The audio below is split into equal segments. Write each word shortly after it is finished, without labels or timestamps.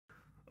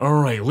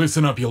Alright,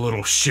 listen up, you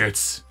little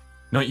shits.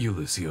 Not you,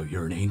 Lucio.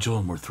 You're an angel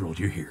and we're thrilled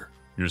you're here.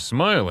 You're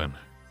smiling.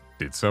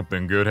 Did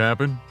something good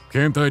happen?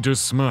 Can't I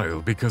just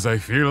smile because I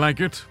feel like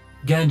it?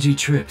 Ganji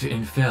tripped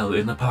and fell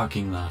in the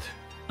parking lot.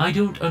 I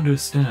don't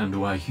understand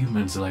why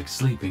humans like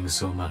sleeping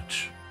so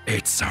much.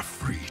 It's a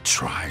free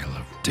trial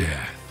of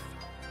death.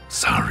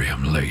 Sorry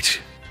I'm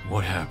late.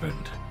 What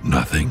happened?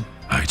 Nothing.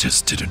 I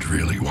just didn't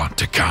really want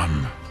to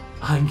come.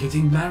 I'm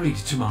getting married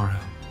tomorrow.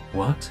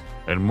 What?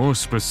 And more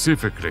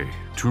specifically,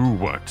 to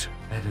what?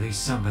 At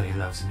least somebody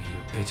loves me,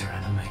 you bitter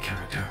anime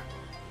character.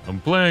 I'm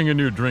playing a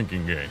new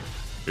drinking game.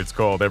 It's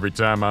called Every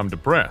Time I'm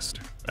Depressed,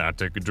 I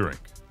Take a Drink.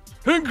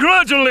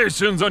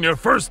 Congratulations on your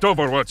first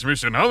Overwatch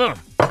mission, Hannah!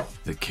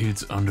 The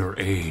kid's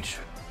underage.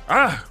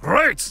 Ah,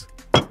 right!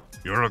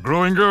 You're a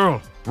growing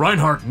girl.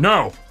 Reinhardt,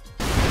 no!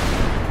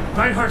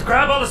 Reinhardt,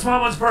 grab all the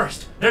small ones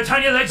first! Their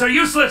tiny legs are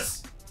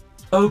useless!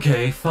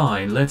 Okay,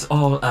 fine, let's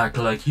all act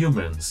like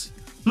humans.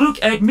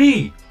 Look at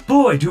me!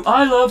 Boy, do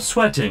I love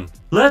sweating.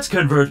 Let's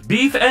convert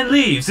beef and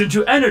leaves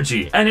into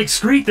energy and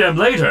excrete them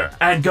later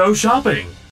and go shopping.